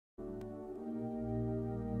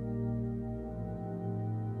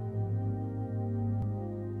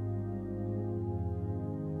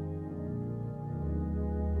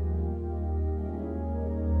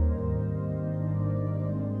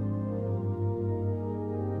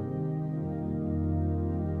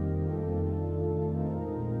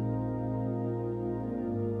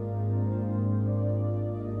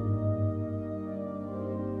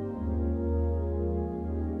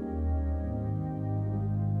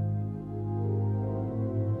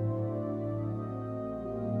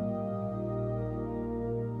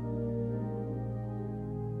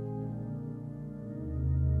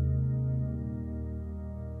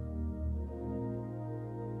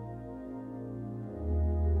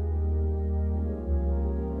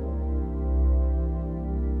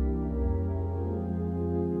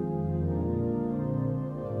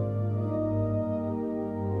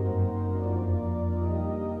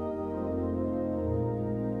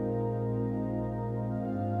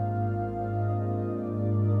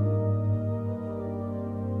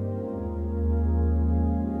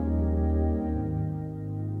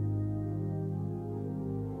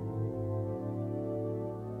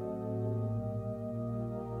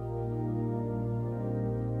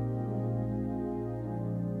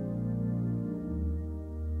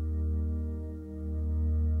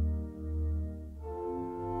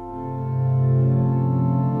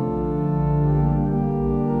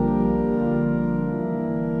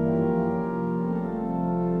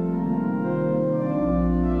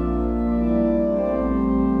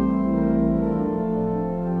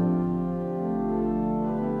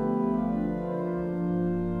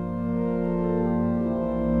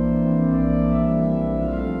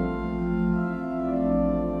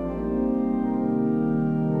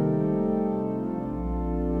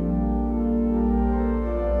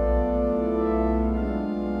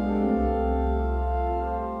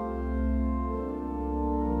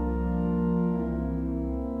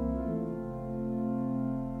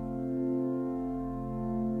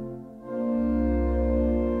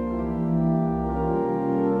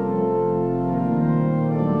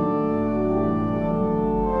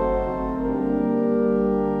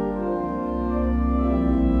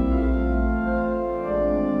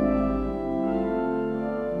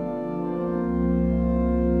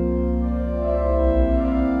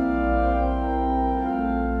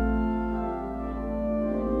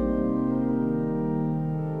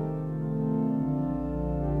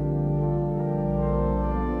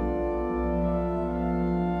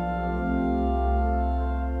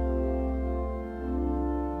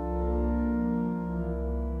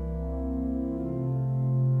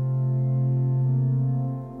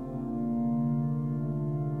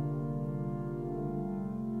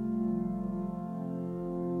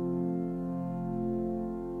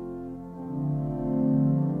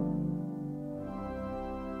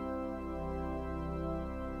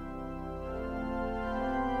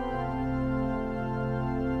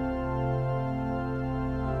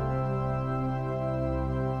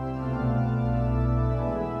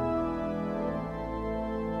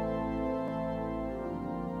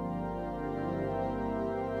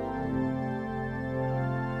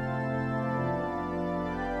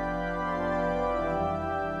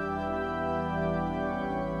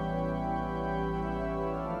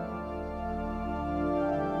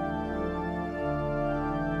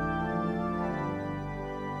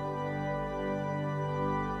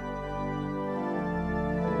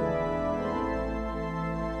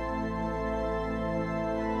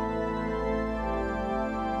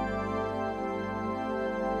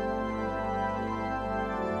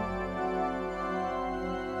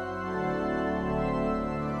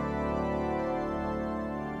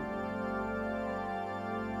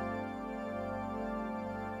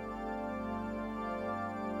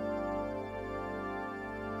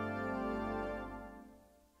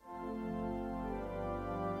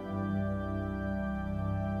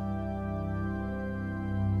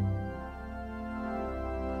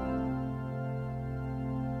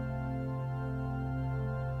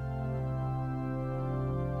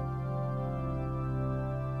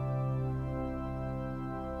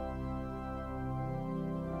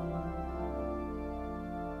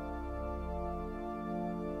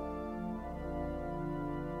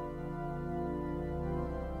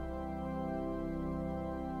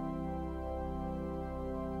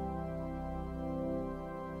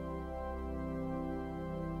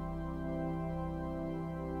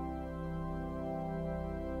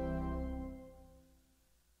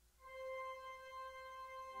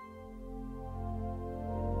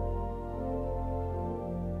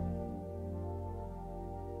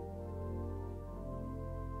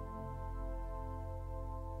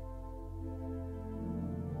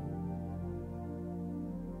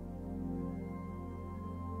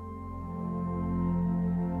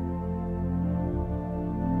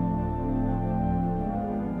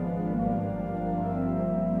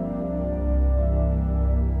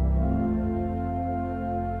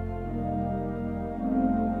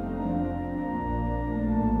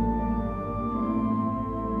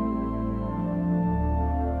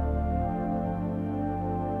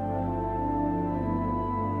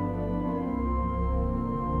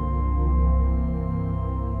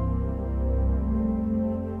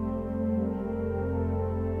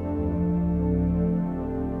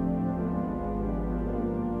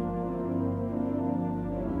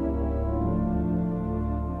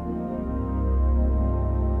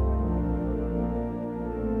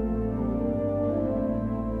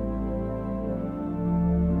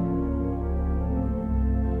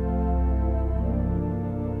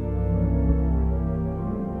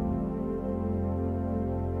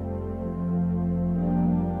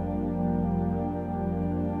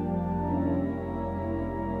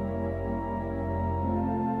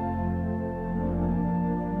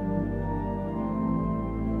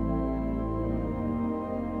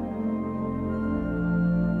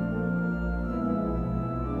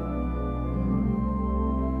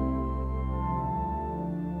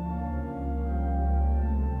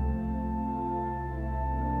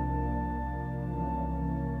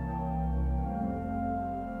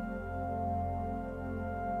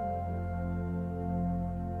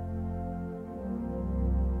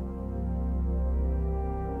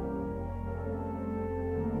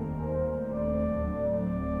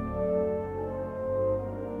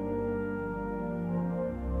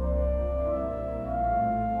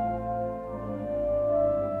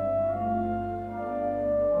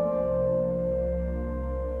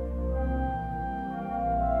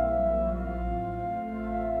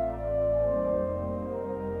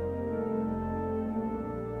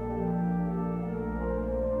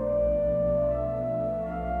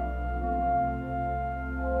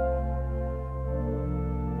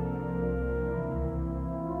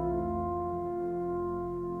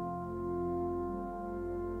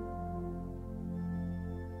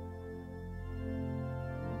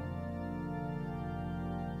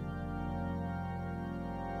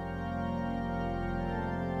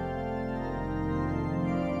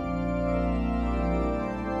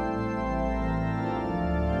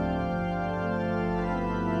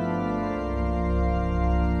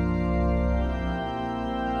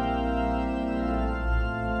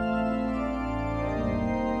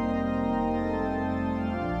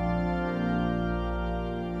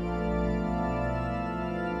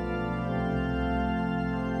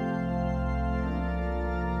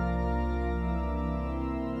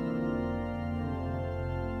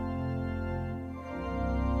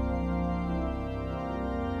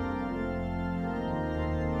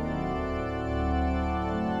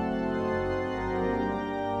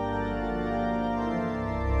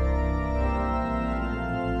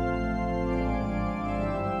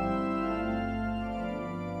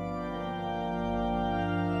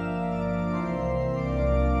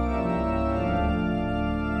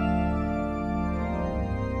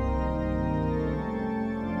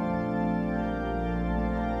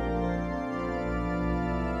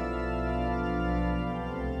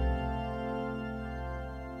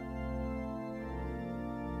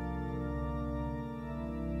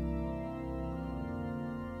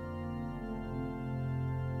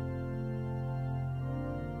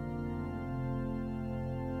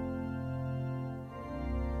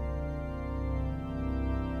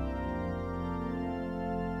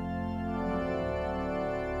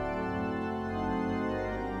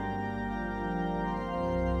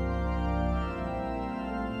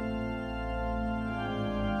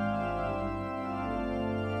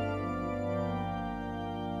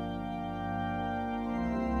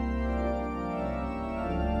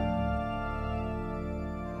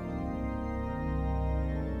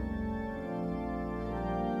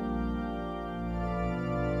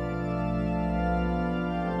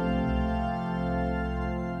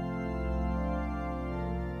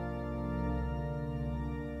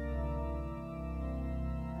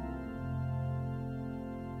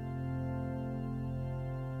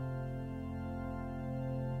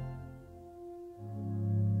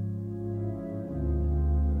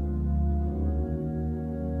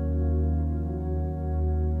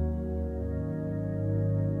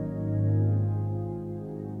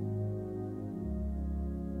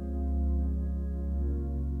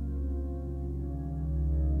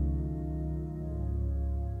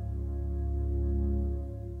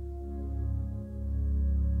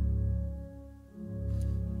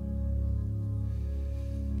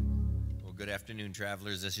Good afternoon,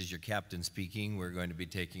 travelers. This is your captain speaking. We're going to be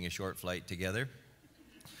taking a short flight together.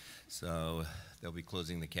 So they'll be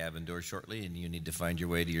closing the cabin door shortly, and you need to find your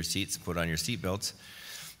way to your seats and put on your seatbelts.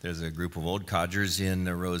 There's a group of old codgers in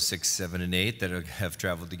rows 6, 7, and 8 that have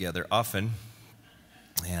traveled together often.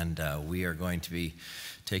 And we are going to be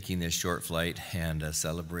taking this short flight and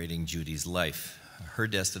celebrating Judy's life. Her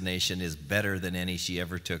destination is better than any she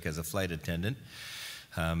ever took as a flight attendant.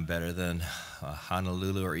 Better than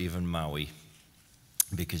Honolulu or even Maui,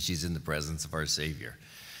 because she's in the presence of our Savior.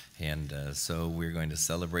 And so we're going to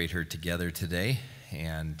celebrate her together today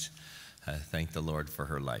and thank the Lord for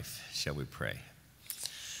her life. Shall we pray?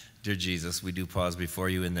 Dear Jesus, we do pause before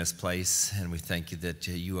you in this place, and we thank you that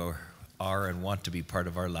you are and want to be part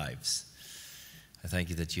of our lives. I thank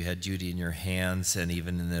you that you had Judy in your hands, and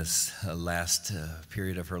even in this last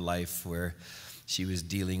period of her life where she was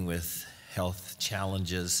dealing with health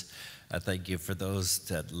challenges, I thank you for those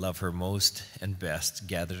that love her most and best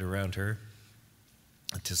gathered around her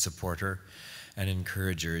to support her and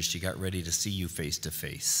encourage her as she got ready to see you face to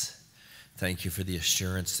face. Thank you for the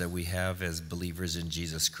assurance that we have as believers in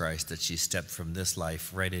Jesus Christ that she stepped from this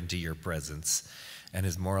life right into your presence and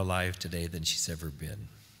is more alive today than she's ever been.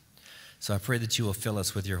 So I pray that you will fill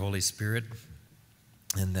us with your Holy Spirit,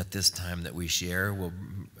 and that this time that we share will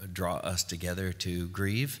draw us together to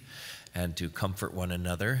grieve and to comfort one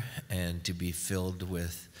another and to be filled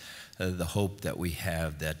with the hope that we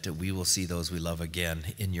have that we will see those we love again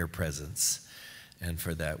in your presence. And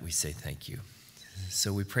for that we say thank you.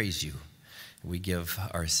 So we praise you. We give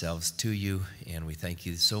ourselves to you, and we thank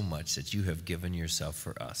you so much that you have given yourself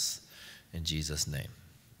for us. In Jesus' name,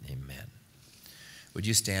 amen. Would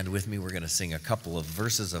you stand with me? We're going to sing a couple of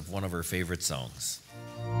verses of one of her favorite songs.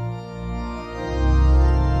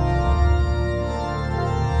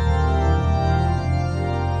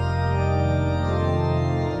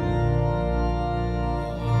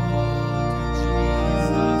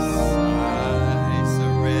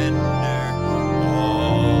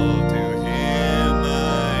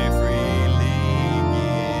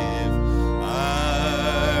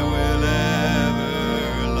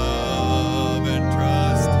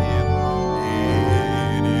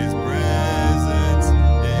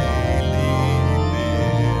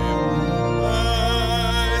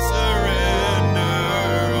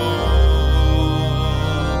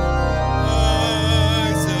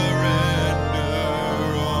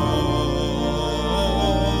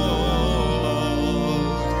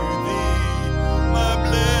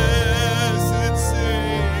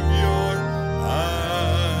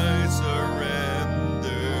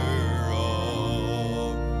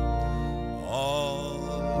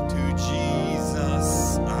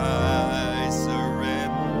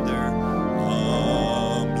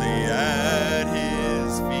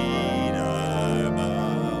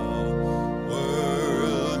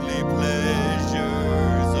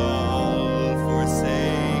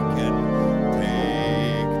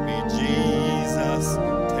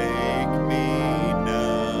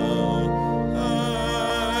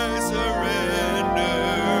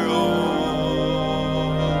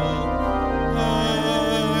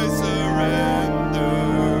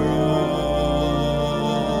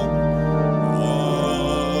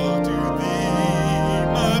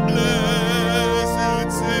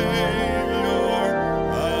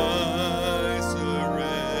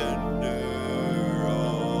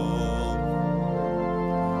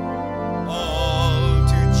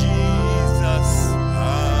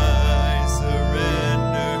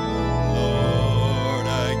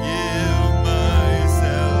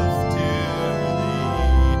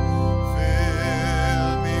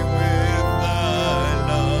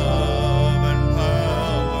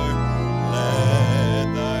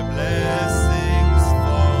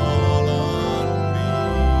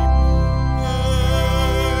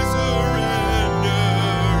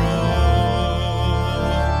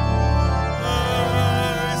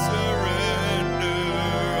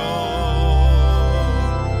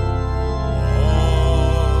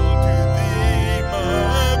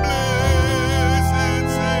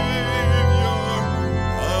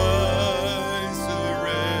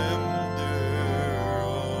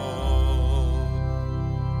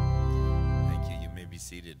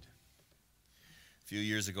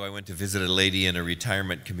 Ago, I went to visit a lady in a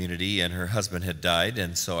retirement community, and her husband had died,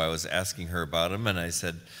 and so I was asking her about him, and I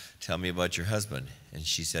said, "Tell me about your husband." And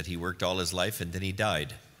she said, "He worked all his life, and then he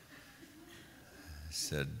died." I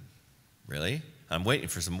said, "Really?" I'm waiting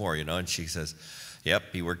for some more, and she says,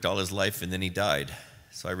 "Yep, he worked all his life, and then he died."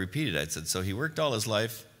 So I repeated it. I said, "So he worked all his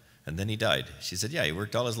life, and then he died?" She said, "Yeah, he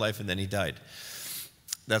worked all his life, and then he died."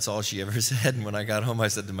 That's all she ever said. And when I got home, I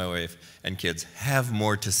said to my wife and kids, have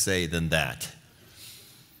more to say than that.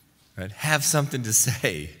 Right? Have something to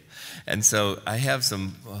say. And so I have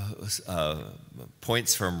some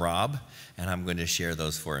points from Rob, and I'm going to share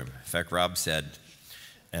those for him. In fact, Rob said,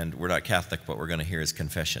 and we're not Catholic, but we're going to hear his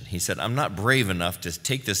confession. He said, I'm not brave enough to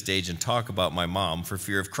take the stage and talk about my mom for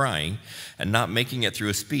fear of crying and not making it through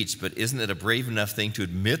a speech, but isn't it a brave enough thing to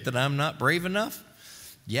admit that I'm not brave enough?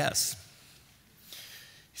 Yes.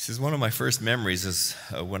 He says, one of my first memories is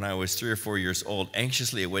when I was 3 or 4 years old,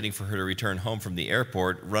 anxiously awaiting for her to return home from the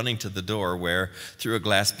airport, running to the door where, through a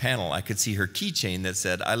glass panel, I could see her keychain that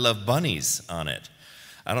said, I love bunnies on it.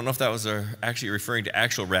 I don't know if that was actually referring to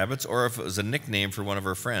actual rabbits or if it was a nickname for one of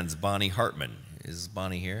her friends, Bonnie Hartman. Is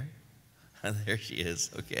Bonnie here? There she is.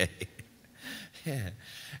 Okay. Yeah.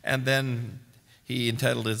 And then he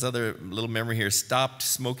entitled his other little memory here, Stopped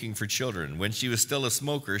Smoking for Children. When she was still a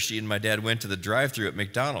smoker, she and my dad went to the drive-thru at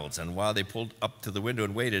McDonald's, and while they pulled up to the window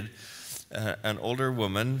and waited, an older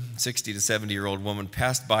woman, 60 to 70-year-old woman,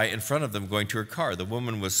 passed by in front of them going to her car. The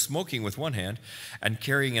woman was smoking with one hand and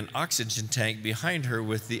carrying an oxygen tank behind her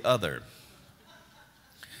with the other.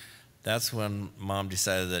 That's when Mom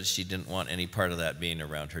decided that she didn't want any part of that being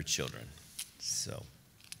around her children. So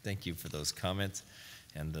thank you for those comments.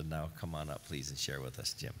 And now come on up, please, and share with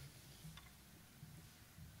us, Jim.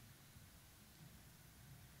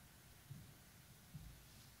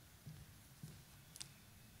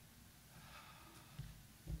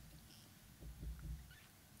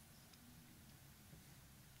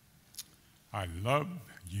 I love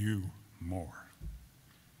you more.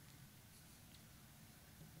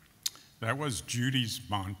 That was Judy's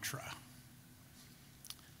mantra.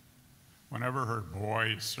 Whenever her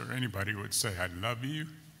boys or anybody would say, I love you,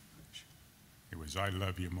 it was, I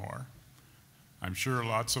love you more. I'm sure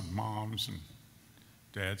lots of moms and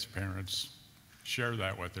dads, parents share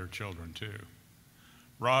that with their children too.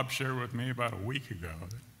 Rob shared with me about a week ago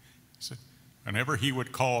that he said, whenever he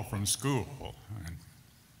would call from school and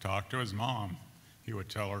talk to his mom, he would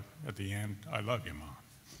tell her at the end, I love you, Mom.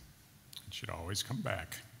 And she'd always come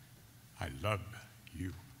back, I love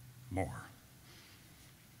you more.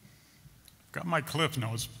 I've got my Cliff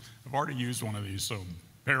Notes. I've already used one of these, so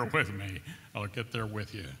bear with me. I'll get there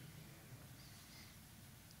with you.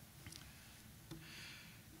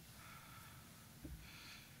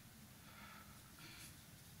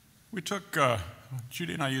 We took,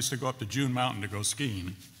 Judy and I used to go up to June Mountain to go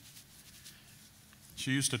skiing.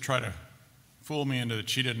 She used to try to fool me into that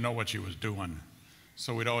she didn't know what she was doing,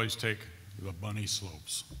 so we'd always take the bunny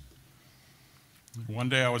slopes. One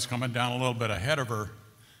day I was coming down a little bit ahead of her,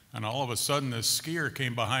 and all of a sudden this skier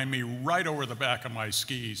came behind me right over the back of my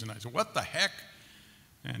skis, and I said, what the heck?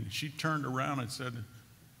 And she turned around and said,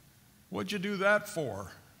 what'd you do that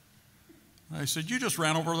for? I said, you just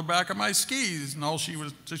ran over the back of my skis. And all she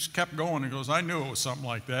was just kept going and goes, I knew it was something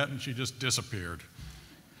like that, and she just disappeared.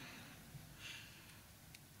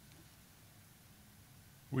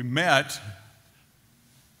 We met,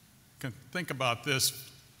 can think about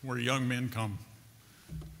this, where young men come.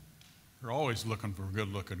 They're always looking for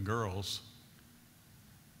good-looking girls.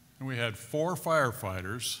 And we had 4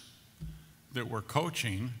 firefighters that were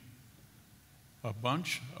coaching a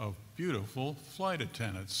bunch of beautiful flight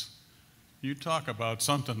attendants. You talk about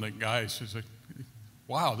something that guys who say,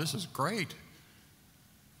 wow, this is great.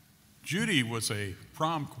 Judi was a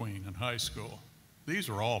prom queen in high school. These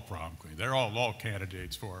were all prom queens. They're all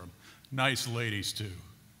candidates for them. Nice ladies, too.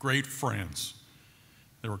 Great friends.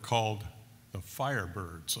 They were called the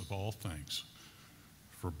Firebirds of all things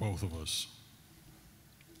for both of us.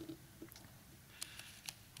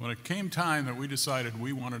 When it came time that we decided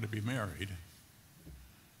we wanted to be married,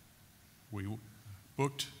 we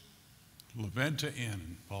booked La Venta Inn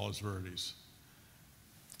in Palos Verdes.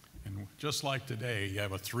 And just like today, you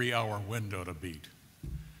have a 3-hour window to beat.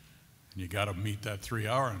 And you got to meet that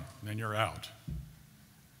 3-hour, and then you're out.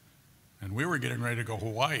 And we were getting ready to go to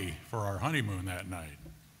Hawaii for our honeymoon that night.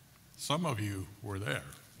 Some of you were there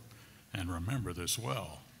and remember this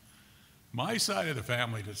well. My side of the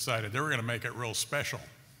family decided they were going to make it real special.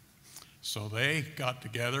 So they got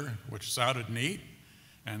together, which sounded neat,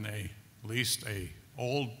 and they leased a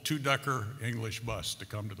old 2-decker English bus to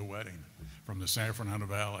come to the wedding from the San Fernando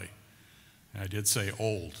Valley. And I did say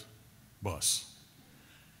old bus.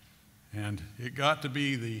 And it got to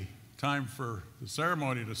be the time for the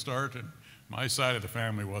ceremony to start, and my side of the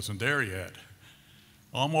family wasn't there yet.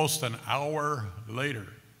 Almost an hour later,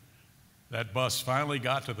 that bus finally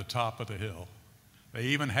got to the top of the hill. They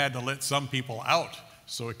even had to let some people out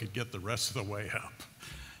so it could get the rest of the way up.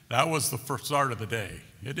 That was the first start of the day.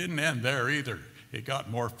 It didn't end there either. It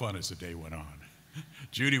got more fun as the day went on.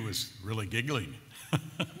 Judi was really giggling.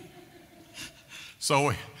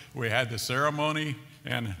 So we had the ceremony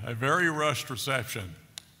and a very rushed reception,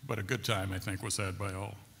 but a good time, I think, was had by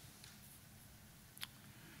all.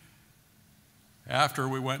 After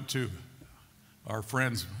we went to our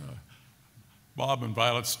friends Bob and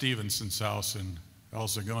Violet Stevenson's house in El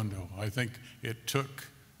Segundo, I think it took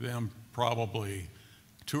them probably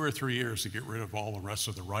 2 or 3 years to get rid of all the rest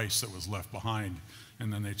of the rice that was left behind,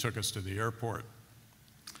 and then they took us to the airport.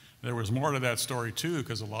 There was more to that story too,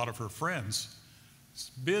 because a lot of her friends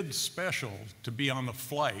bid special to be on the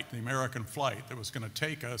flight, the American flight that was going to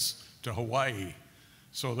take us to Hawaii.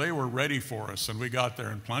 So they were ready for us, and we got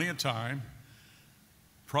there in plenty of time.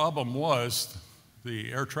 Problem was,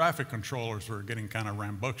 the air traffic controllers were getting kind of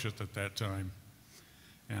rambunctious at that time,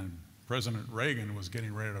 and President Reagan was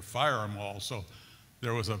getting ready to fire them all, so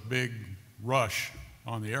there was a big rush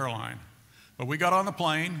on the airline. But we got on the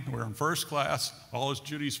plane, we were in first class, all of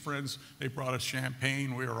Judy's friends, they brought us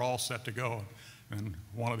champagne, we were all set to go. And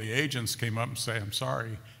one of the agents came up and said, "I'm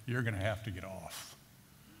sorry, you're gonna have to get off."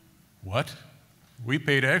 What? We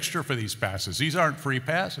paid extra for these passes. These aren't free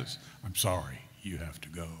passes. "I'm sorry, you have to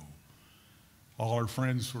go." All our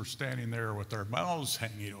friends were standing there with their mouths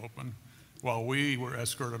hanging open while we were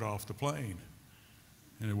escorted off the plane.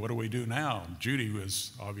 And what do we do now? Judi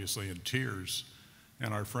was obviously in tears,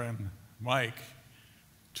 and our friend Mike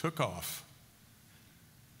took off.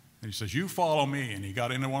 And he says, "You follow me." And he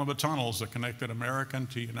got into one of the tunnels that connected American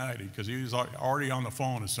to United, because he was already on the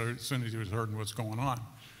phone as soon as he was hearing what's going on.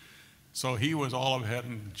 So he was all ahead,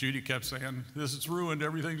 and Judi kept saying, "This is ruined,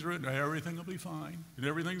 everything's ruined. Everything will be fine.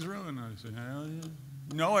 Everything's ruined." And I said, "Yeah.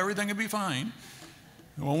 No, everything will be fine."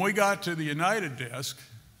 And when we got to the United desk,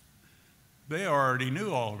 they already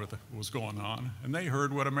knew all of it was going on, and they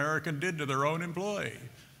heard what American did to their own employee.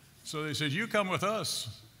 So they said, "You come with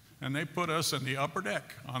us." And they put us in the upper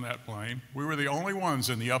deck on that plane. We were the only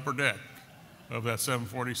ones in the upper deck of that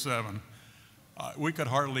 747. We could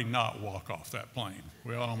hardly not walk off that plane.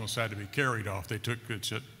 We almost had to be carried off. They took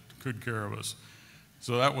good care of us.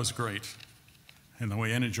 So that was great. And then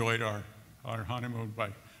we enjoyed our honeymoon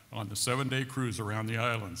on the 7-day cruise around the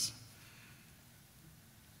islands.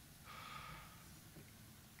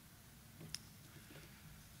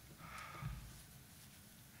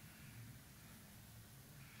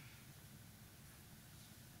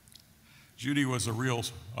 Judi was a real,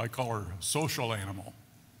 I call her, social animal.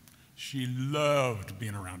 She loved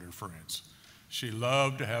being around her friends. She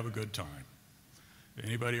loved to have a good time.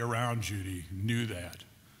 Anybody around Judi knew that.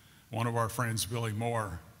 One of our friends, Billy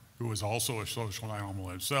Moore, who was also a social animal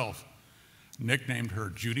himself, nicknamed her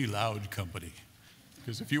Judi Loud Company.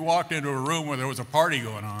 Because if you walked into a room where there was a party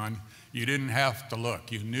going on, you didn't have to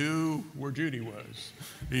look. You knew where Judi was.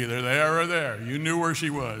 Either there or there. You knew where she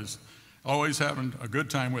was. Always having a good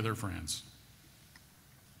time with her friends.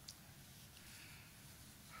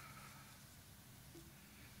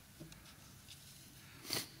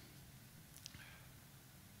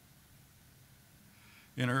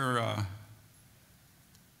 In her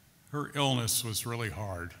illness was really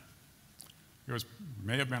hard. It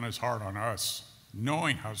may have been as hard on us,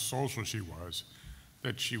 knowing how social she was,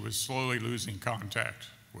 that she was slowly losing contact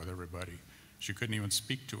with everybody. She couldn't even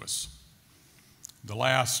speak to us. The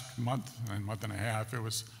last month and a half, it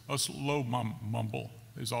was a slow mumble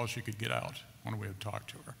is all she could get out when we would talk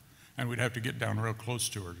to her. And we'd have to get down real close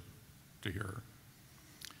to her to hear her.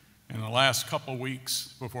 In the last couple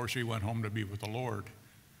weeks before she went home to be with the Lord,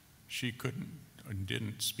 she couldn't and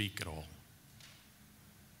didn't speak at all.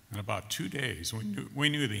 In about 2 days, we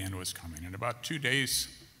knew the end was coming. And about 2 days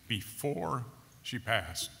before she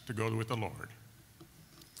passed to go with the Lord,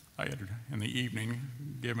 I had, in the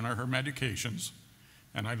evening, given her medications,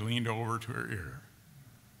 and I leaned over to her ear.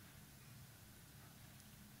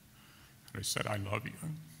 And I said, "I love you."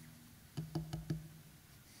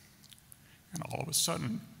 And all of a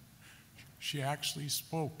sudden, she actually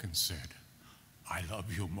spoke and said, "I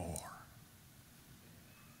love you more."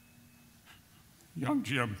 Young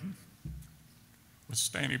Jim was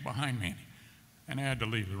standing behind me, and I had to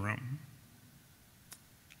leave the room.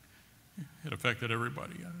 It affected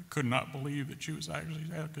everybody. I could not believe that she was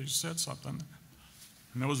actually said something.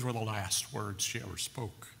 And those were the last words she ever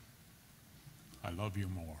spoke. "I love you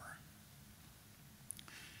more."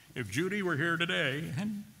 If Judi were here today,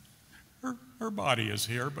 and her body is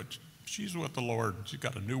here, but she's with the Lord, she's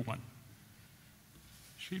got a new one,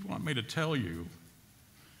 she'd want me to tell you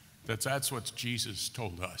that that's what Jesus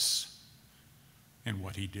told us and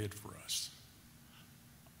what he did for us.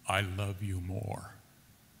 "I love you more."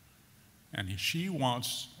 And she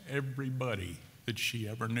wants everybody that she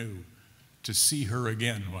ever knew to see her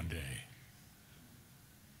again one day.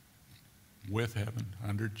 with heaven,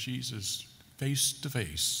 under Jesus, face to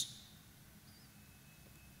face.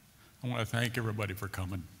 I want to thank everybody for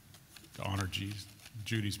coming to honor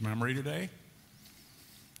Judy's memory today.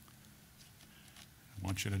 I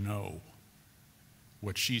want you to know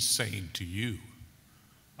what she's saying to you.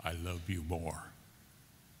 I love you more.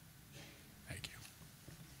 Thank you.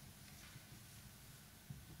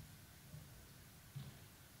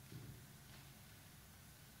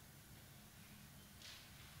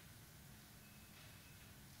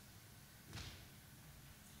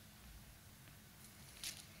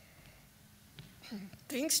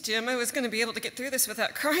 Thanks, Jim. I was going to be able to get through this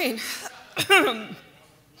without crying.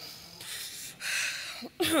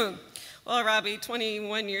 Well, Robbie,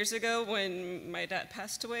 21 years ago when my dad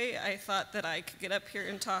passed away, I thought that I could get up here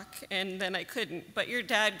and talk, and then I couldn't. But your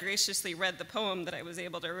dad graciously read the poem that I was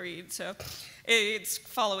able to read, so it's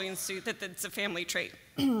following suit that it's a family trait.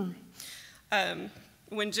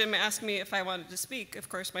 When Jim asked me if I wanted to speak, of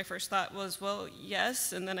course, my first thought was, well,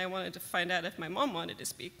 yes, and then I wanted to find out if my mom wanted to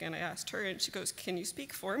speak, and I asked her, and she goes, can you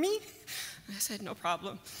speak for me? And I said, no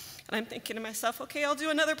problem. And I'm thinking to myself, okay, I'll do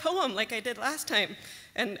another poem like I did last time.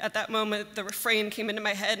 And at that moment, the refrain came into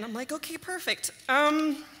my head, and I'm like, okay, perfect.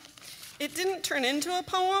 It didn't turn into a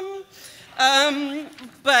poem,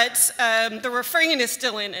 but the refrain is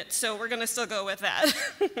still in it, so we're gonna still go with that.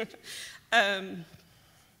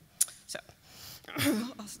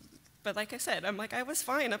 But like I said, I was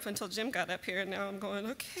fine up until Jim got up here, and now I'm going,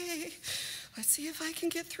 okay, let's see if I can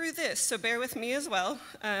get through this. So bear with me as well.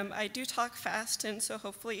 I do talk fast, and so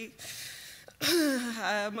hopefully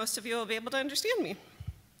most of you will be able to understand me.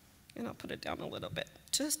 And I'll put it down a little bit,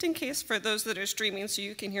 just in case for those that are streaming so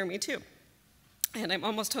you can hear me too. And I'm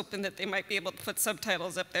almost hoping that they might be able to put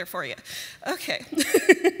subtitles up there for you. Okay.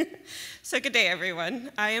 So good day,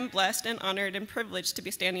 everyone. I am blessed and honored and privileged to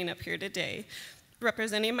be standing up here today,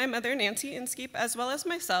 representing my mother, Nancy Inskeep, as well as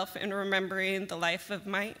myself, in remembering the life of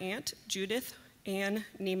my aunt, Judith Ann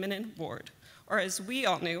Neiman Ward, or as we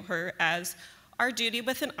all knew her as our Judi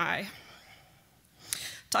with an I.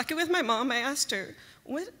 Talking with my mom, I asked her,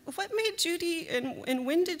 what made Judi, and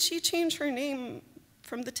when did she change her name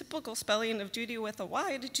from the typical spelling of Judi with a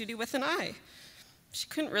Y to Judi with an I? She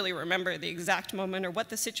couldn't really remember the exact moment or what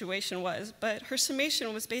the situation was, but her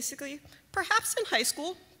summation was basically, perhaps in high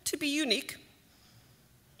school, to be unique.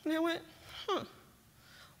 And I went, huh.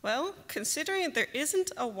 Well, considering there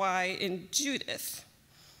isn't a Y in Judith,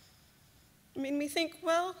 it made me think,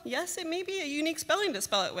 well, yes, it may be a unique spelling to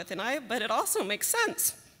spell it with an I, but it also makes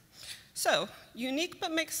sense. So, unique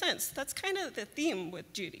but makes sense. That's kind of the theme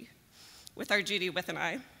with Judi, with our Judi with an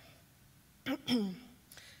I.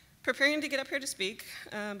 Preparing to get up here to speak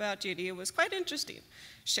about Judi was quite interesting,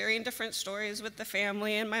 sharing different stories with the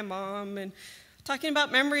family and my mom, and talking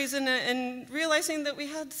about memories and realizing that we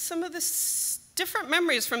had some of this different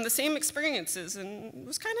memories from the same experiences, and it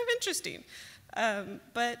was kind of interesting.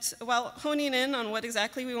 But while honing in on what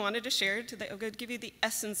exactly we wanted to share, to give you the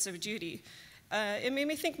essence of Judi, it made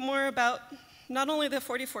me think more about not only the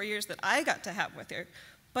 44 years that I got to have with her,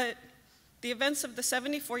 but the events of the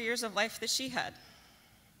 74 years of life that she had.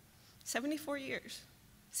 74 years.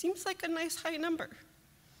 Seems like a nice high number.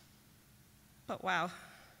 But wow,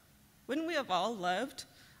 wouldn't we have all loved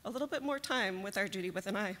a little bit more time with our Judi with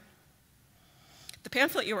an I? The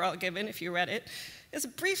pamphlet you were all given, if you read it, is a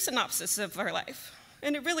brief synopsis of our life.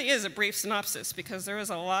 And it really is a brief synopsis because there is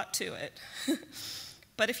a lot to it.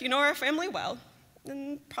 But if you know our family well,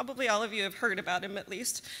 and probably all of you have heard about him at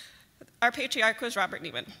least, our patriarch was Robert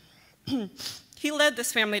Neiman. He led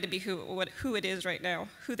this family to be who it is right now,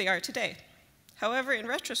 who they are today. However, in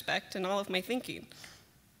retrospect, in all of my thinking,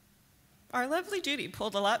 our lovely Judi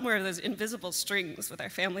pulled a lot more of those invisible strings with our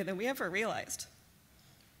family than we ever realized.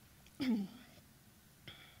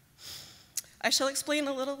 I shall explain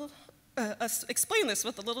this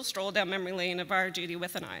with a little stroll down memory lane of our Judi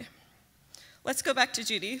with an I. Let's go back to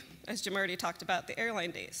Judi, as Jim already talked about, the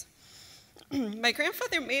airline days. My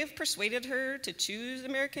grandfather may have persuaded her to choose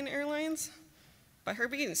American Airlines, but her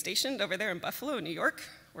being stationed over there in Buffalo, New York,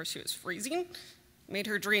 where she was freezing, made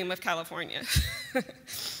her dream of California.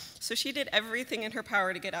 So she did everything in her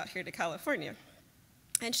power to get out here to California.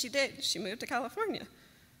 And she did. She moved to California.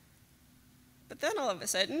 But then all of a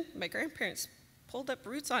sudden, my grandparents pulled up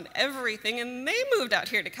roots on everything, and they moved out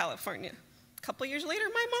here to California. A couple years later,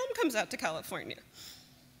 my mom comes out to California.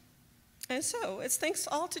 And so it's thanks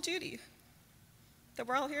all to Judi that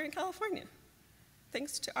we're all here in California.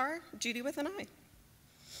 Thanks to our Judi with an I.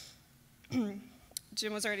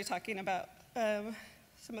 Jim was already talking about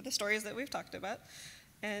some of the stories that we've talked about.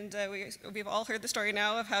 And we've all heard the story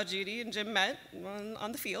now of how Judi and Jim met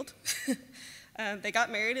on the field. They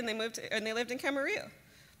got married and they lived in Camarillo.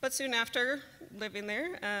 But soon after living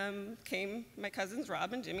there came my cousins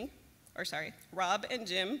Rob and Jim.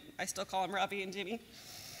 I still call them Robbie and Jimmy,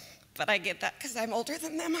 but I get that because I'm older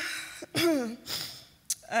than them.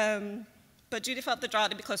 But Judy felt the draw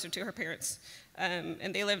to be closer to her parents,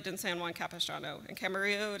 and they lived in San Juan Capistrano. And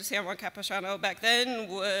Camarillo to San Juan Capistrano back then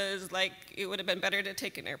was like, it would have been better to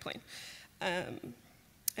take an airplane.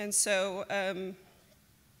 And so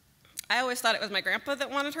I always thought it was my grandpa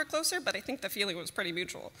that wanted her closer, but I think the feeling was pretty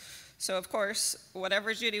mutual. So of course,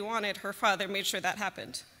 whatever Judy wanted, her father made sure that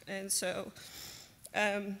happened. And so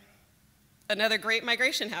another great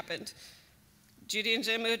migration happened. Judy and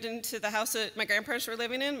Jim moved into the house that my grandparents were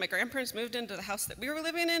living in. My grandparents moved into the house that we were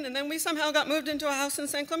living in, and then we somehow got moved into a house in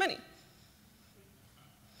San Clemente.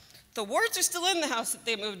 The Wards are still in the house that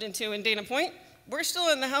they moved into in Dana Point. We're still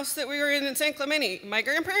in the house that we were in San Clemente. My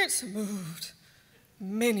grandparents moved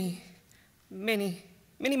many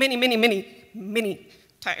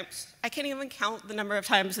times. I can't even count the number of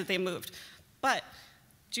times that they moved. But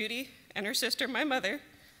Judy and her sister, my mother,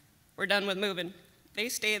 were done with moving. They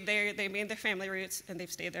stayed there, they made their family roots, and they've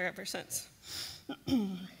stayed there ever since.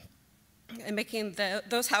 And making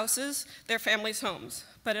those houses their family's homes.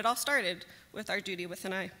 But it all started with our Judi with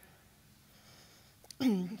an I.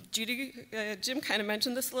 Jim kind of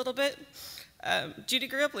mentioned this a little bit. Judi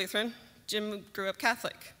grew up Lutheran, Jim grew up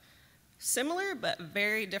Catholic. Similar, but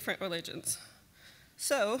very different religions.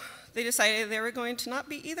 So they decided they were going to not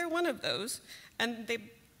be either one of those, and they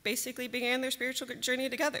basically began their spiritual journey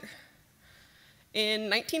together. In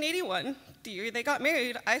 1981, the year they got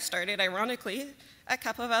married, I started, ironically, at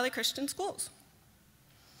Capo Valley Christian Schools.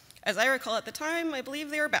 As I recall at the time, I believe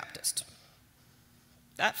they were Baptist.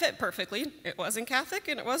 That fit perfectly. It wasn't Catholic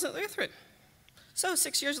and it wasn't Lutheran. So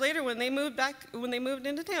 6 years later, when they moved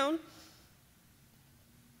into town,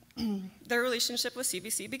 their relationship with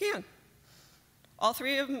CVC began. All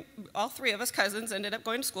three of us cousins ended up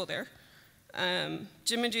going to school there.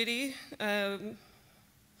 Jim and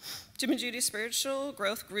Judy's spiritual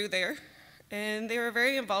growth grew there, and they were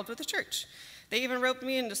very involved with the church. They even roped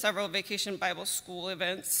me into several vacation Bible school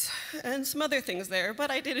events and some other things there,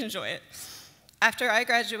 but I did enjoy it. After I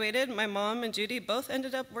graduated, my mom and Judi both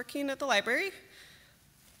ended up working at the library.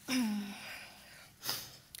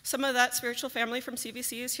 Some of that spiritual family from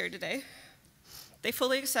CVC is here today. They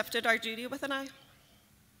fully accepted our Judi with an I.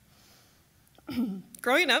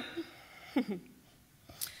 Growing up,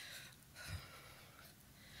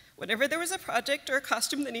 whenever there was a project or a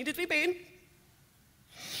costume that needed to be made,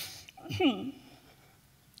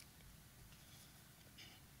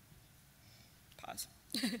 pause.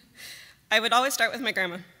 I would always start with my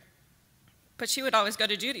grandma, but she would always go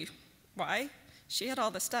to Judi. Why? She had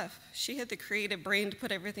all the stuff. She had the creative brain to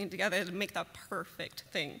put everything together to make the perfect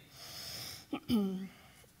thing.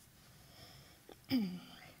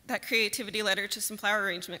 That creativity led her to some flower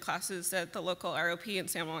arrangement classes at the local ROP in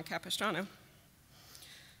San Juan Capistrano.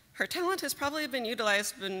 Her talent has probably been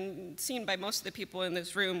utilized and seen by most of the people in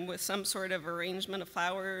this room with some sort of arrangement of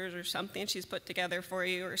flowers or something she's put together for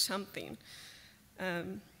you or something.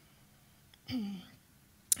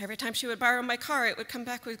 Every time she would borrow my car, it would come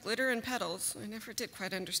back with glitter and petals. I never did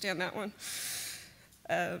quite understand that one.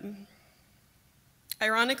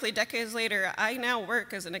 Ironically, decades later, I now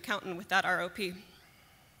work as an accountant with that ROP.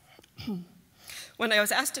 When I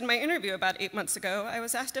was asked in my interview about 8 months ago, I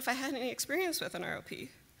was asked if I had any experience with an ROP.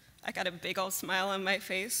 I got a big old smile on my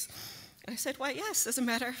face, and I said, why, yes, as a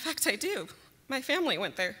matter of fact, I do. My family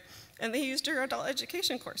went there, and they used our adult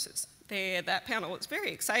education courses. That panel was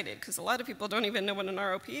very excited, because a lot of people don't even know what an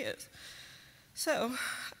ROP is. So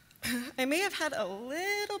I may have had a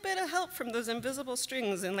little bit of help from those invisible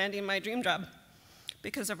strings in landing my dream job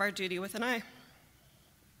because of our Judi with an I.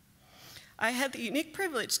 I had the unique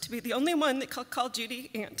privilege to be the only one that called Judi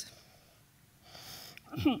Aunt.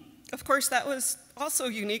 Of course, that was also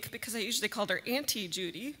unique because I usually called her Auntie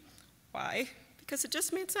Judi. Why? Because it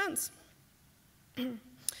just made sense.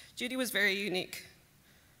 Judi was very unique,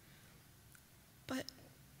 but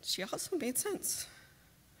she also made sense.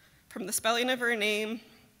 From the spelling of her name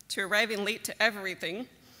to arriving late to everything.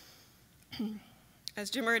 As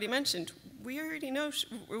Jim already mentioned, we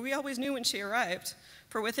always knew when she arrived,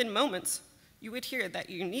 for within moments, you would hear that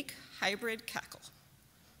unique hybrid cackle,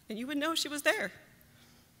 and you would know she was there.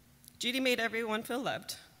 Judi made everyone feel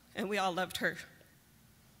loved, and we all loved her.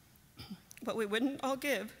 But we wouldn't all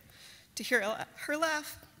give to hear her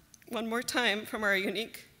laugh one more time from our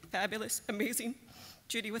unique, fabulous, amazing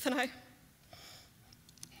Judi with an I.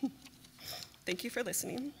 Thank you for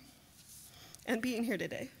listening and being here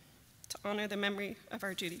today to honor the memory of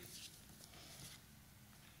our Judi.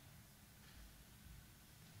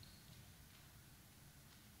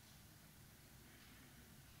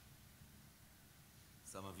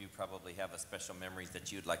 probably have a special memories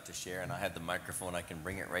that you'd like to share, and I have the microphone. I can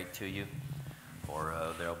bring it right to you,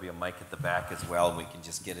 or there'll be a mic at the back as well. We can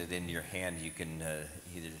just get it into your hand. You can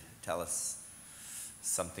either tell us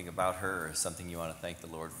something about her or something you want to thank the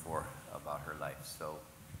Lord for about her life. So,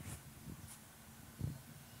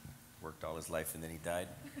 worked all his life and then he died.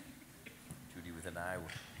 Judi with an I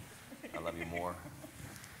love you more.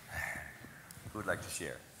 Who would like to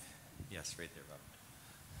share? Yes, right there, Bob.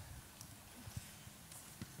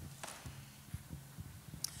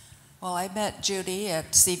 Well, I met Judi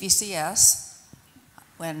at CVCS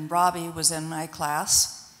when Robbie was in my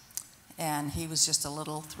class, and he was just a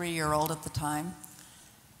little 3-year-old at the time.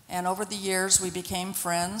 And over the years, we became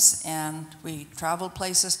friends, and we traveled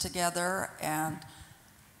places together, and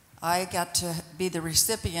I got to be the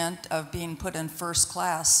recipient of being put in first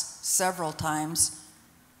class several times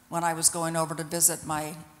when I was going over to visit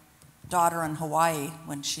my daughter in Hawaii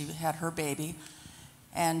when she had her baby.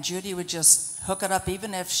 And Judi would just hook it up.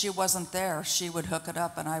 Even if she wasn't there, she would hook it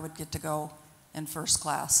up and I would get to go in first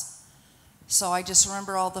class. So I just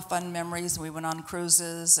remember all the fun memories. We went on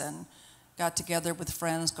cruises and got together with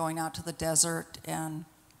friends going out to the desert, and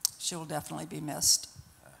she will definitely be missed.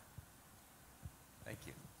 Thank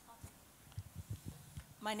you.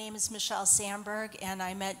 My name is Michelle Sandberg, and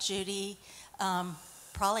I met Judi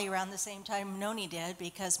probably around the same time Noni did,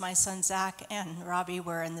 because my son Zach and Robbie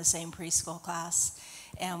were in the same preschool class.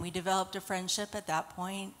 And we developed a friendship at that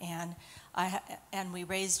point, and we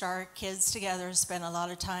raised our kids together, spent a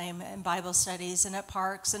lot of time in Bible studies and at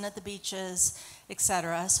parks and at the beaches,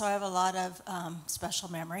 etc. So I have a lot of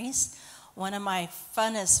special memories. One of my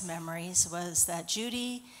funnest memories was that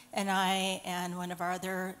Judi and I and one of our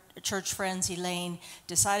other church friends, Elaine,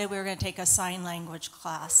 decided we were going to take a sign language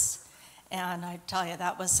class. And I tell you,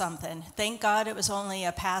 that was something. Thank God it was only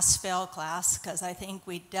a pass-fail class, because I think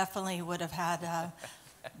we definitely would have had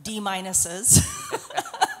D-minuses.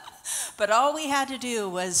 But all we had to do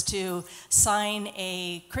was to sign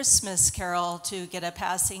a Christmas carol to get a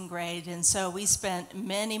passing grade. And so we spent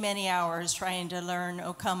many, many hours trying to learn,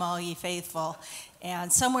 "O Come All Ye Faithful."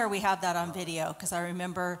 And somewhere we have that on video, because I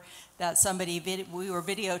remember that we were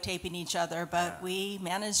videotaping each other, but we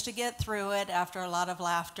managed to get through it after a lot of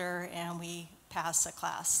laughter, and we passed the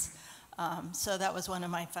class. So that was one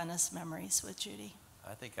of my funnest memories with Judi.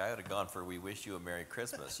 I think I would have gone for "We Wish You a Merry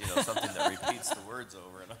Christmas," you know, something that repeats the words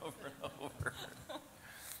over and over and over.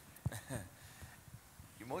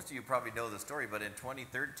 Most of you probably know the story, but in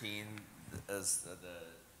 2013, as the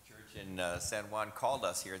church in San Juan called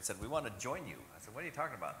us here and said, "We want to join you." I said, "What are you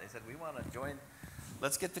talking about?" They said, "We want to join.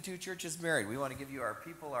 Let's get the two churches married. We want to give you our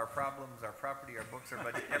people, our problems, our property, our books, our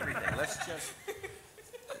budget, everything.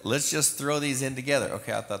 Let's just throw these in together."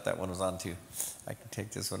 Okay, I thought that one was on too. I can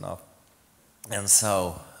take this one off. And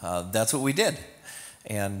so that's what we did.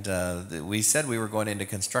 And we said we were going into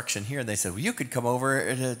construction here, and they said, "Well, you could come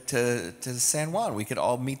over to San Juan. We could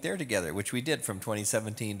all meet there together," which we did from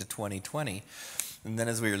 2017 to 2020. And then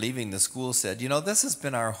as we were leaving, the school said, "You know, this has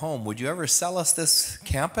been our home. Would you ever sell us this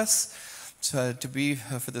campus to be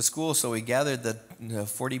for the school?" So we gathered the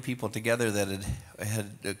 40 people together that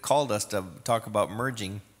had called us to talk about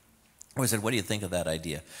merging. We said, "What do you think of that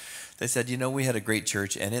idea?" They said, "You know, we had a great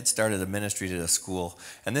church, and it started a ministry to a school,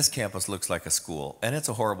 and this campus looks like a school, and it's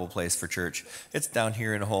a horrible place for church. It's down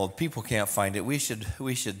here in a hole. People can't find it. We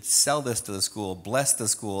should sell this to the school, bless the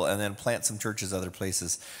school, and then plant some churches other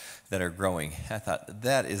places that are growing." I thought,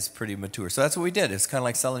 that is pretty mature. So that's what we did. It's kind of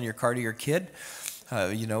like selling your car to your kid,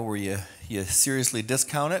 you know, where you seriously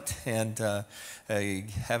discount it and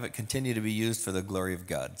have it continue to be used for the glory of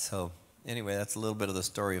God. So anyway, that's a little bit of the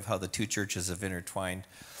story of how the two churches have intertwined.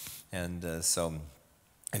 And so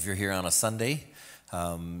if you're here on a Sunday,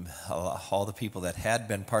 all the people that had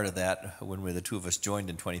been part of that when the two of us joined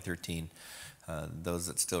in 2013, those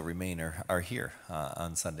that still remain are here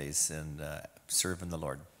on Sundays and serving the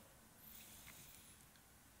Lord.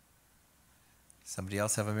 Somebody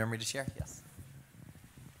else have a memory to share? Yes.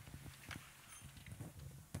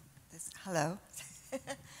 Hello.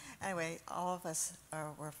 Anyway, all of us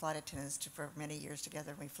were flight attendants for many years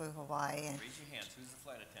together. We flew Hawaii. And raise your hands. Who's the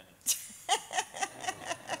flight attendant?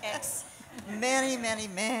 Many, many,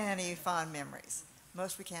 many fond memories.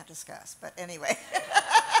 Most we can't discuss, but anyway.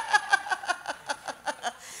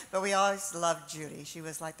 But we always loved Judi. She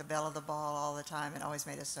was like the belle of the ball all the time and always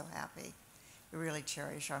made us so happy. We really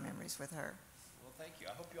cherish our memories with her. Well, thank you.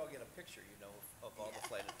 I hope you all get a picture, you know, of all the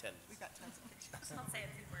flight attendants. We got tons of pictures. I'll say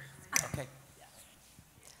a few words. Okay.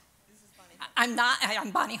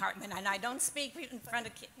 I'm Bonnie Hartman, and I don't speak in front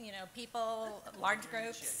of people, large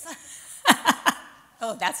groups.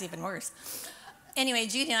 Oh, that's even worse. Anyway,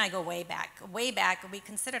 Judy and I go way back. Way back, we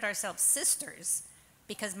considered ourselves sisters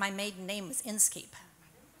because my maiden name was Inskeep.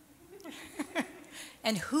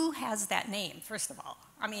 And who has that name, first of all?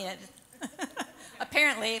 I mean,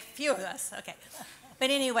 apparently, few of us. Okay. But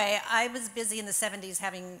anyway, I was busy in the 70s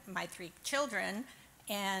having my 3 children,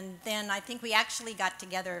 and then I think we actually got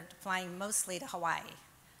together flying mostly to Hawaii.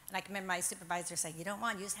 And I can remember my supervisor saying, you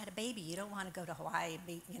just had a baby, you don't want to go to Hawaii and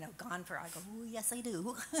be, gone for, I go, oh, yes, I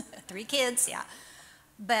do. 3 kids, yeah.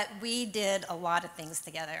 But we did a lot of things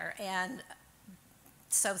together. And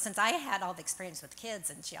so since I had all the experience with kids,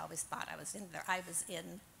 and she always thought I was in there, I was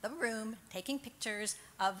in the room taking pictures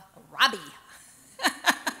of Robbie.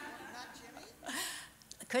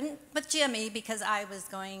 Couldn't with Jimmy because I was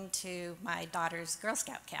going to my daughter's Girl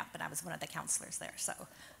Scout camp, and I was one of the counselors there. So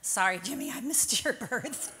sorry, Jimmy, I missed your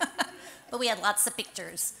birth. But we had lots of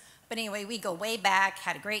pictures. But anyway, we go way back,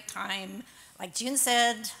 had a great time. Like June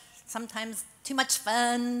said, sometimes too much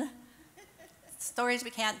fun. Stories we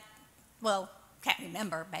can't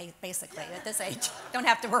remember, basically, at this age. Don't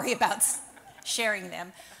have to worry about sharing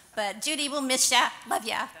them. But Judy, we'll miss ya, love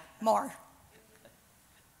ya, more.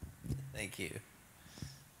 Thank you.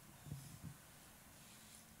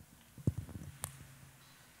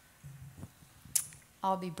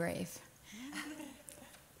 I'll be brave.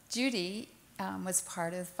 Judi was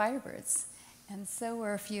part of Firebirds, and so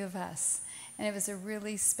were a few of us. And it was a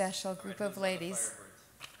really special group of ladies.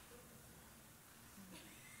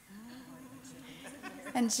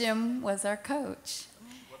 And Jim was our coach.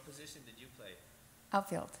 What position did you play?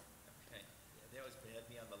 Outfield. Okay. Yeah, they always had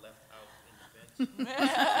me on the left out in the bench.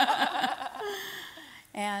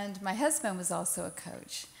 And my husband was also a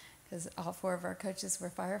coach, because all 4 of our coaches were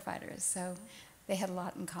firefighters. So they had a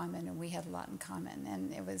lot in common, and we had a lot in common,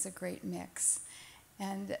 and it was a great mix.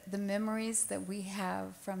 And the memories that we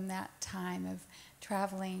have from that time of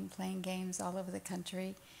traveling, playing games all over the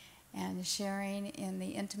country, and sharing in the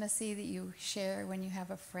intimacy that you share when you have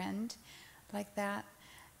a friend like that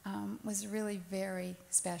was really very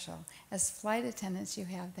special. As flight attendants, you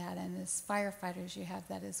have that, and as firefighters, you have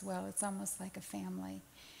that as well. It's almost like a family.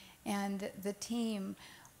 And the team,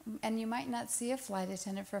 and you might not see a flight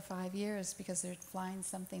attendant for 5 years because they're flying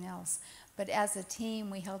something else. But as a team,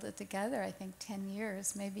 we held it together, I think, 10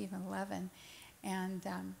 years, maybe even 11. And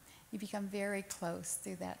you become very close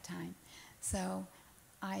through that time. So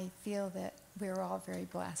I feel that we were all very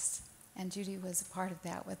blessed. And Judi was a part of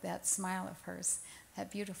that with that smile of hers,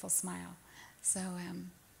 that beautiful smile. So,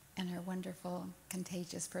 and her wonderful,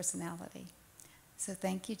 contagious personality. So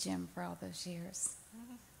thank you, Jim, for all those years.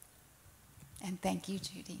 And thank you,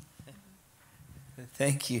 Judi.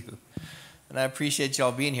 Thank you. And I appreciate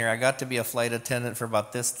y'all being here. I got to be a flight attendant for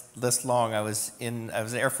about this long. I was an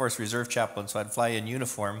Air Force Reserve chaplain, so I'd fly in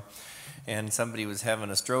uniform. And somebody was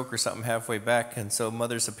having a stroke or something halfway back, and so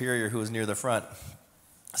Mother Superior, who was near the front,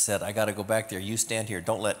 said, I got to go back there. You stand here.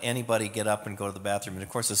 Don't let anybody get up and go to the bathroom. And, of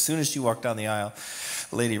course, as soon as she walked down the aisle,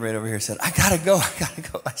 a lady right over here said, I got to go.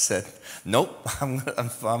 I said, nope.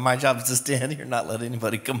 My job is to stand here, not let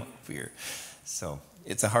anybody come up here. So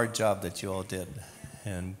it's a hard job that you all did.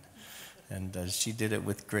 And she did it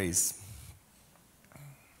with grace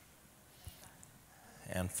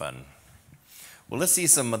and fun. Well, let's see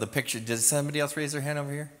some of the pictures. Did somebody else raise their hand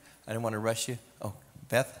over here? I didn't want to rush you. Oh,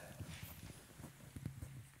 Beth?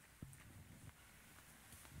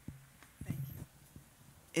 Thank you.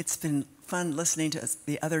 It's been fun listening to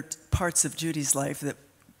the other parts of Judy's life that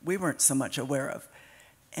we weren't so much aware of.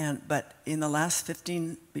 But in the last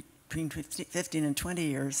between 15 and 20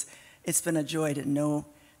 years, it's been a joy to know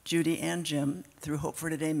Judi and Jim through Hope for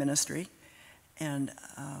Today ministry, and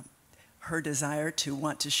her desire to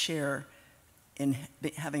want to share in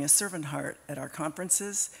having a servant heart at our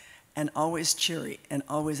conferences, and always cheery and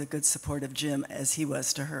always a good support of Jim as he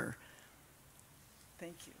was to her.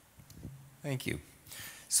 Thank you. Thank you.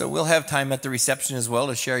 So we'll have time at the reception as well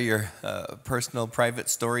to share your personal, private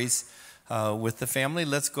stories with the family.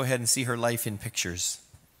 Let's go ahead and see her life in pictures.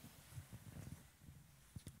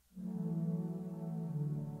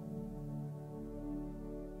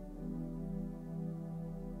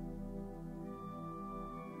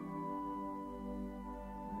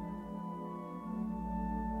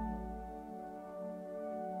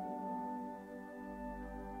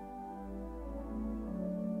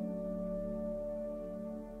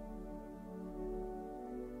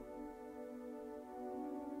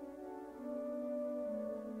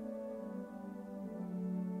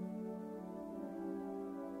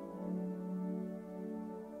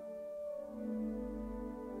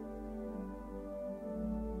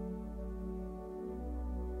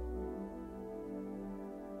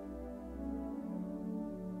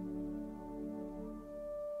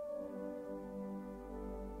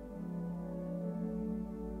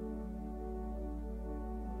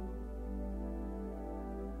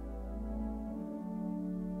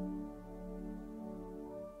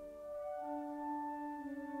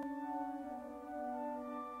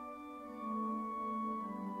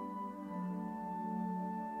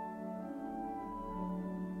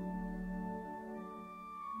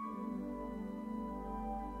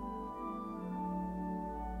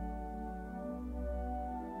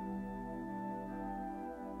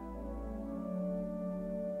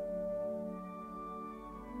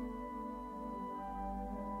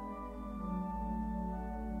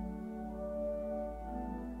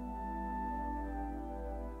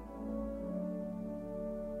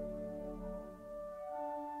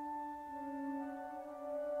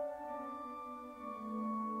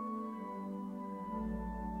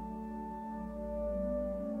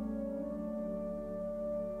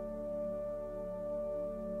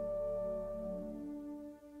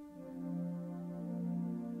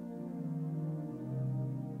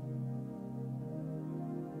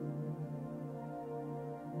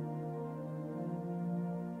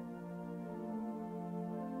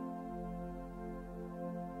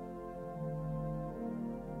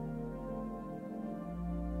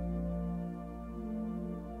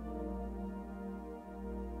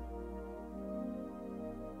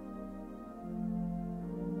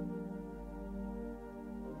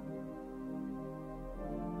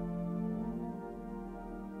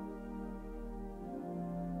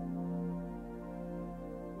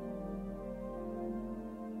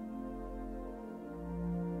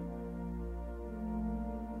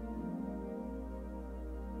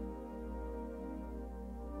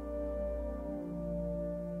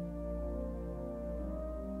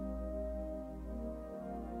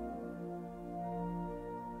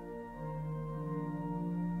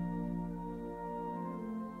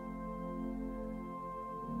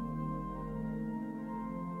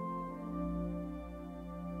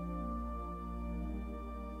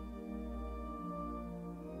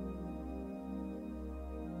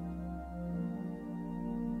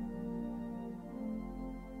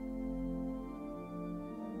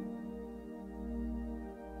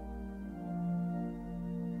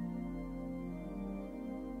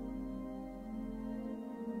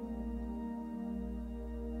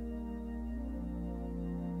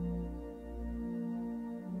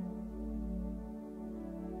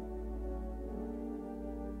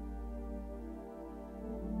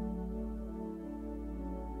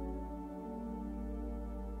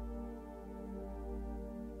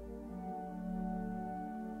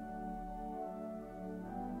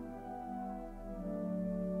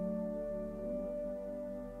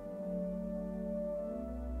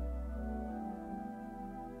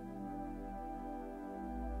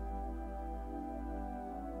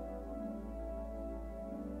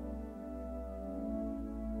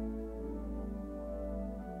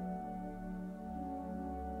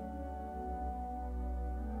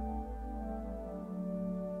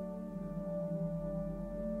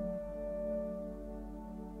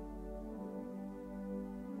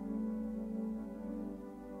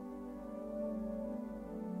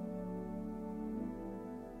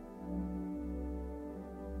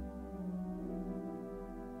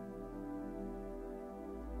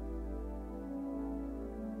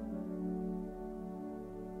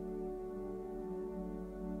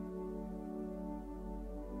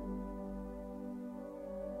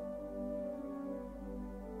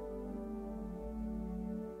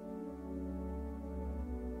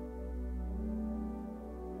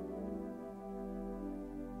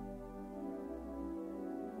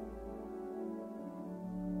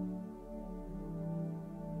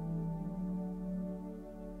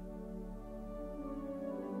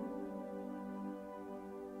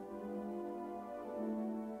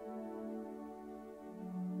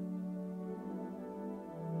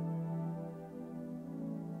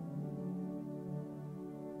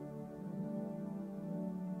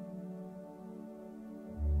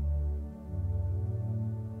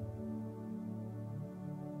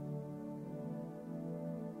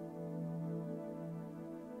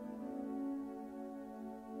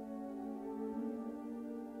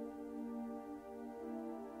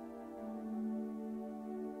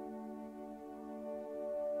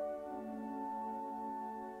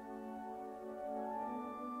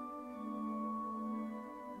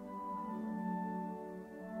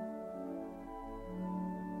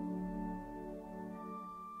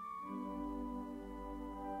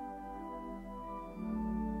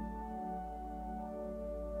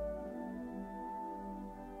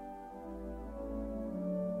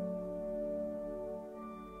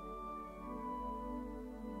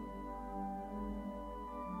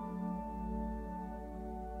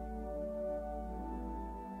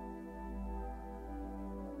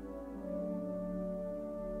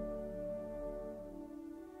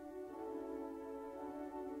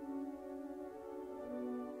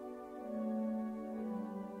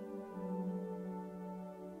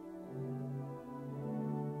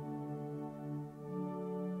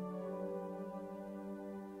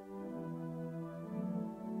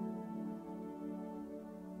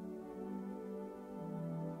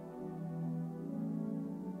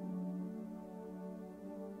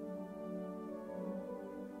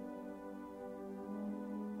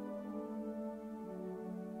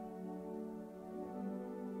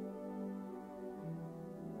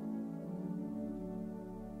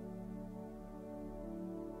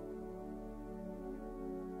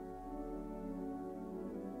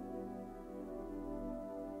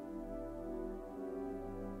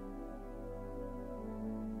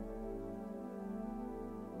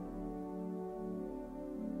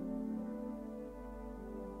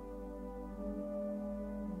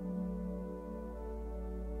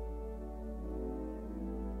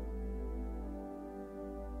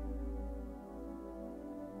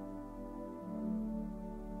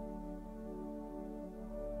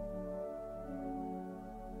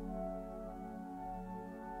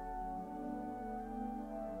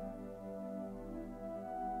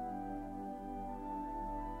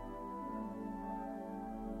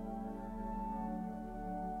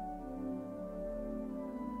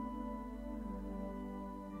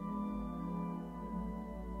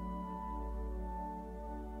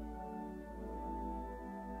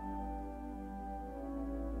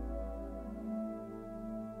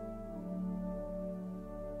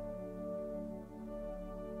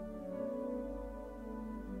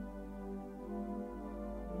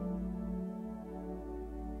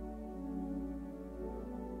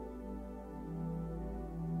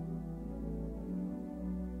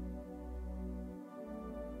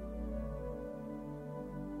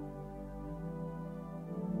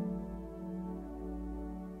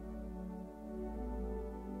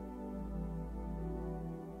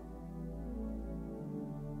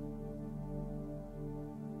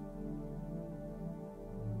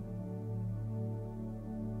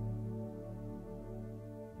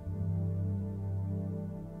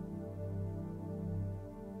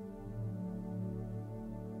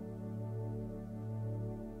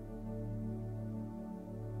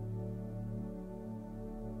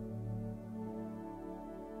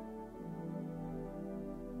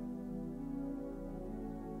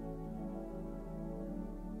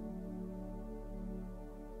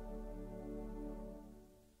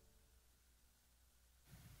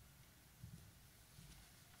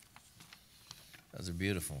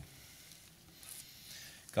 beautiful.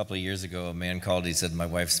 A couple of years ago, a man called. He said, my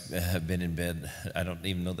wife's been in bed. I don't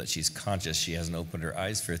even know that she's conscious. She hasn't opened her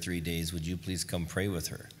eyes for 3 days. Would you please come pray with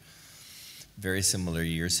her? Very similar to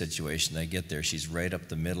your situation. I get there. She's right up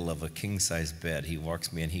the middle of a king-size bed. He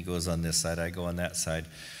walks me in. He goes on this side. I go on that side.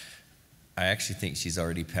 I actually think she's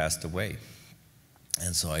already passed away.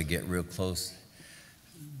 And so I get real close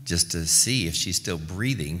just to see if she's still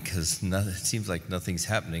breathing, because it seems like nothing's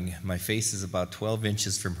happening. My face is about 12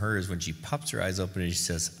 inches from hers when she pops her eyes open and she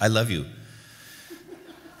says, I love you.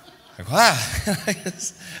 Like, wow.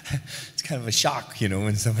 It's kind of a shock,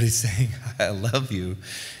 when somebody's saying, I love you.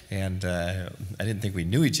 And I didn't think we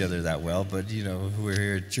knew each other that well, but, we're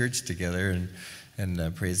here at church together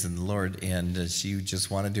and praising the Lord. And she just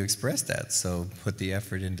wanted to express that. So put the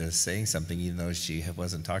effort into saying something, even though she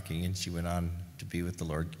wasn't talking, and she went on to be with the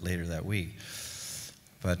Lord later that week.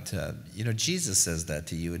 But, Jesus says that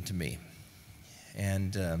to you and to me.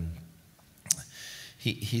 And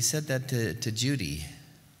he said that to Judi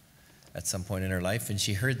at some point in her life, and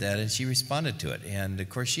she heard that, and she responded to it. And, of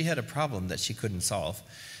course, she had a problem that she couldn't solve.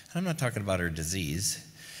 And I'm not talking about her disease.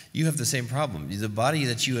 You have the same problem. The body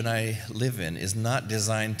that you and I live in is not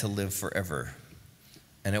designed to live forever,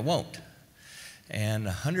 and it won't. And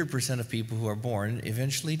 100% of people who are born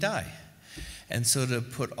eventually die. And so to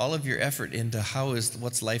put all of your effort into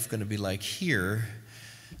what's life going to be like here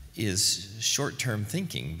is short-term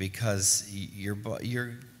thinking, because you're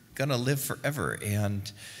going to live forever. And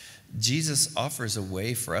Jesus offers a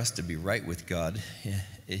way for us to be right with God.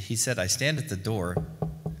 He said, I stand at the door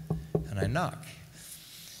and I knock.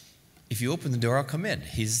 If you open the door, I'll come in.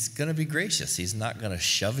 He's going to be gracious. He's not going to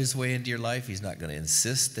shove his way into your life. He's not going to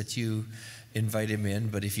insist that you invite him in.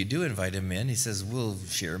 But if you do invite him in, he says, we'll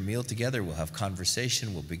share a meal together. We'll have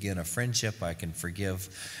conversation. We'll begin a friendship. I can forgive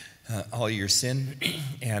all your sin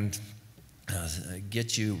and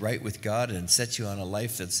get you right with God and set you on a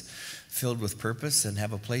life that's filled with purpose and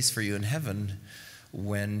have a place for you in heaven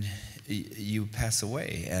when you pass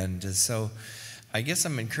away. And so I guess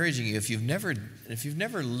I'm encouraging you, if you've never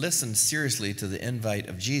listened seriously to the invite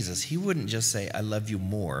of Jesus, he wouldn't just say, I love you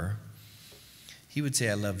more. He would say,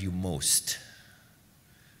 I love you most.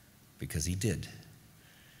 Because he did.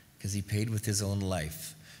 Because he paid with his own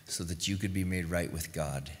life so that you could be made right with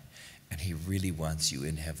God. And he really wants you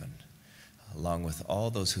in heaven, along with all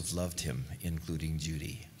those who've loved him, including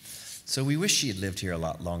Judi. So we wish she had lived here a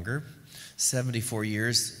lot longer. 74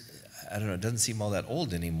 years, I don't know, it doesn't seem all that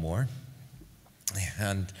old anymore.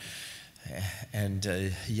 And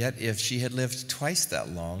yet, if she had lived twice that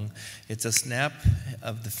long, it's a snap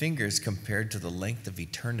of the fingers compared to the length of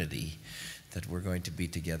eternity that we're going to be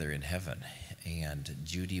together in heaven. And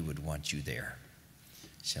Judi would want you there.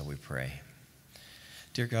 Shall we pray?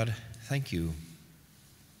 Dear God, thank you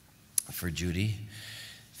for Judi.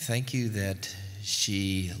 Thank you that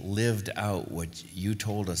she lived out what you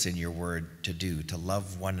told us in your word to do, to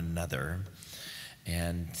love one another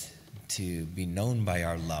and to be known by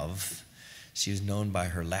our love. She was known by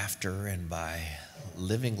her laughter and by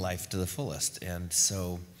living life to the fullest. And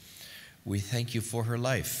so we thank you for her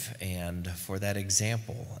life and for that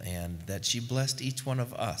example, and that she blessed each one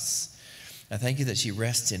of us. I thank you that she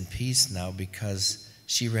rests in peace now because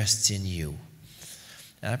she rests in you.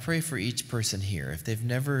 And I pray for each person here, if they've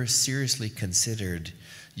never seriously considered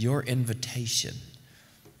your invitation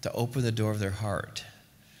to open the door of their heart,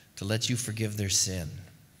 to let you forgive their sin,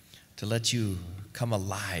 to let you come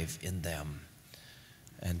alive in them,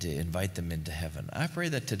 and to invite them into heaven. I pray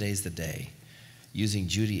that today's the day, using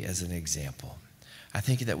Judi as an example. I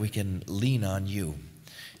thank you that we can lean on you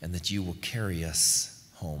and that you will carry us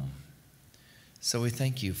home. So we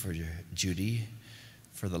thank you for Judi,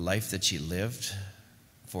 for the life that she lived,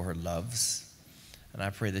 for her loves. And I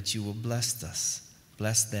pray that you will bless us,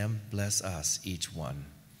 bless them, bless us, each one.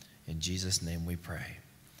 In Jesus' name we pray.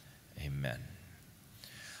 Amen.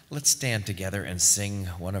 Let's stand together and sing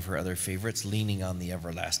one of her other favorites, Leaning on the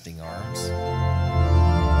Everlasting Arms.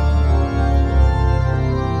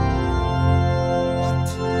 What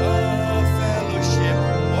a fellowship,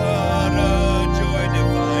 what a joy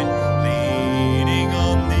divine, leaning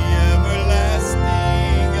on the everlasting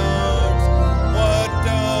arms. What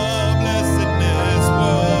a blessedness,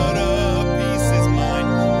 what a peace is mine,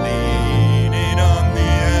 leaning on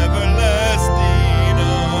the everlasting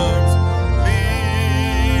arms.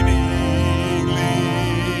 Leaning,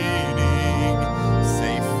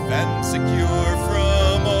 safe and secure from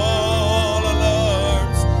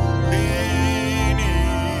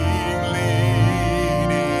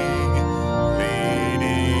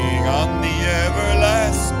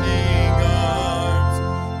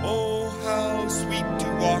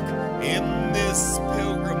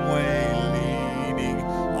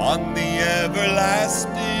on the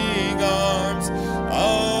everlasting arms.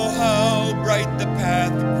 Oh, how bright the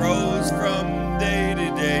path grows from day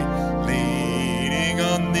to day, leaning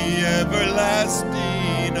on the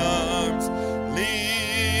everlasting arms.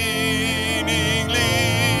 Leaning,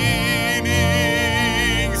 leaning,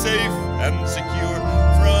 safe and secure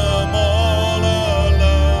from all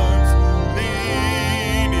alarms.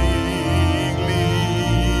 Leaning,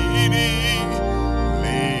 leaning,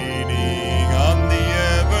 leaning on the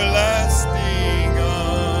everlasting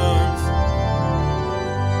arms.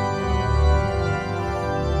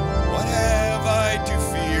 What have I to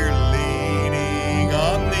fear? Leaning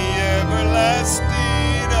on the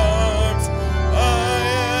everlasting arms. I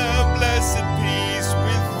have blessed peace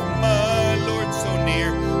with my Lord so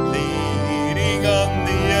near, leaning on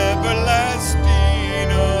the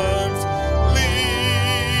everlasting arms.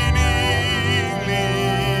 Leaning,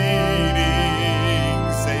 leaning,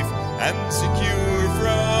 safe and secure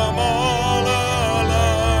from all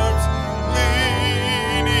alarms.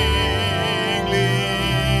 Leaning,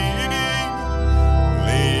 leaning,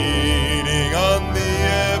 leaning on the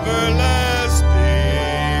everlasting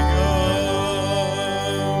arms.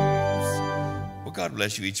 Well, God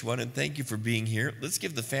bless you each one, and thank you for being here. Let's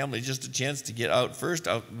give the family just a chance to get out first,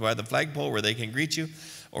 out by the flagpole where they can greet you,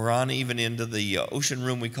 or on even into the ocean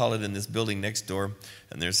room, we call it, in this building next door,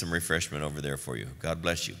 and there's some refreshment over there for you. God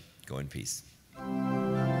bless you. Go in peace.